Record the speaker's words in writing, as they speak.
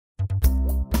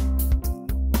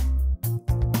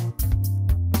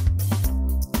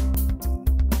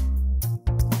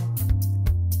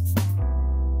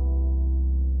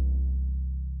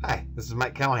is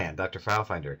Mike Callahan, Dr.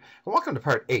 FileFinder, and welcome to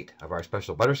part 8 of our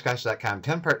special Butterscotch.com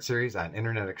 10-part series on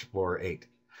Internet Explorer 8.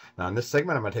 Now in this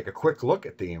segment I'm going to take a quick look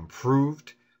at the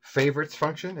improved favorites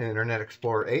function in Internet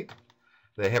Explorer 8.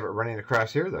 They have it running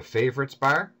across here, the favorites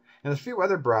bar, and a few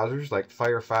other browsers like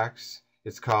Firefox,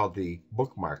 it's called the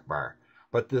bookmark bar.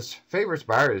 But this favorites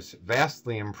bar is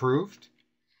vastly improved.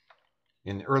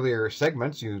 In earlier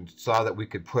segments, you saw that we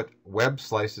could put web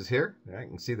slices here. You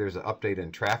can see there's an update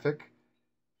in traffic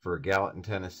for Gallatin,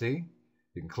 Tennessee.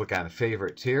 You can click on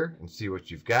favorites here and see what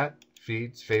you've got,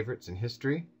 feeds, favorites, and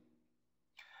history.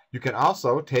 You can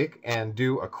also take and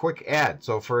do a quick add.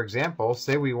 So for example,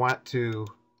 say we want to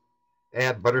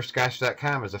add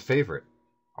Butterscotch.com as a favorite,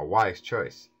 a wise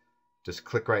choice. Just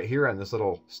click right here on this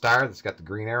little star that's got the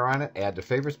green arrow on it, add to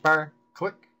favorites bar,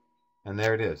 click, and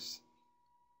there it is,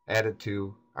 added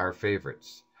to our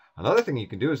favorites. Another thing you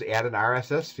can do is add an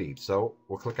RSS feed. So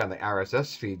we'll click on the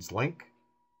RSS feeds link,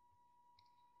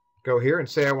 go here and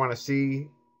say I want to see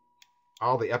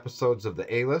all the episodes of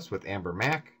the A-list with Amber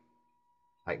Mack.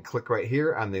 I can click right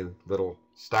here on the little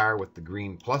star with the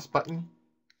green plus button.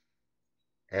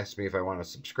 Ask me if I want to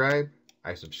subscribe.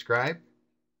 I subscribe.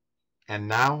 And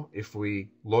now if we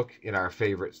look in our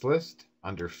favorites list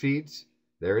under feeds,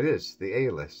 there it is, the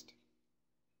A-list.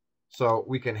 So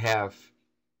we can have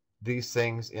these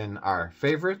things in our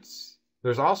favorites.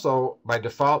 There's also by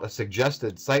default a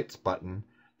suggested sites button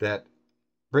that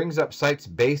brings up sites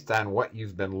based on what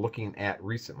you've been looking at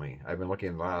recently. I've been looking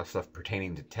at a lot of stuff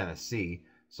pertaining to Tennessee,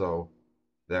 so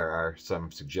there are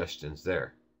some suggestions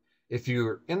there. If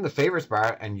you're in the favorites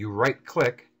bar and you right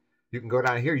click, you can go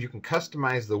down here, you can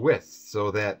customize the width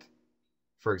so that,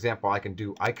 for example, I can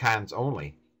do icons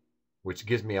only, which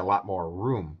gives me a lot more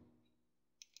room.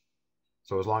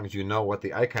 So as long as you know what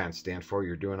the icons stand for,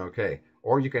 you're doing okay.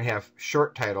 Or you can have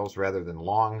short titles rather than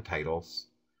long titles.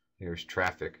 Here's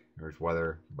traffic, here's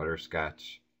weather,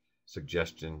 butterscotch,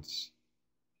 suggestions.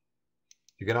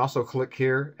 You can also click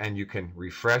here and you can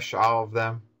refresh all of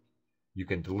them. You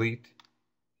can delete.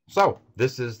 So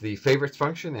this is the favorites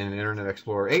function in Internet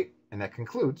Explorer 8, and that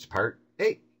concludes part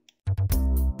 8.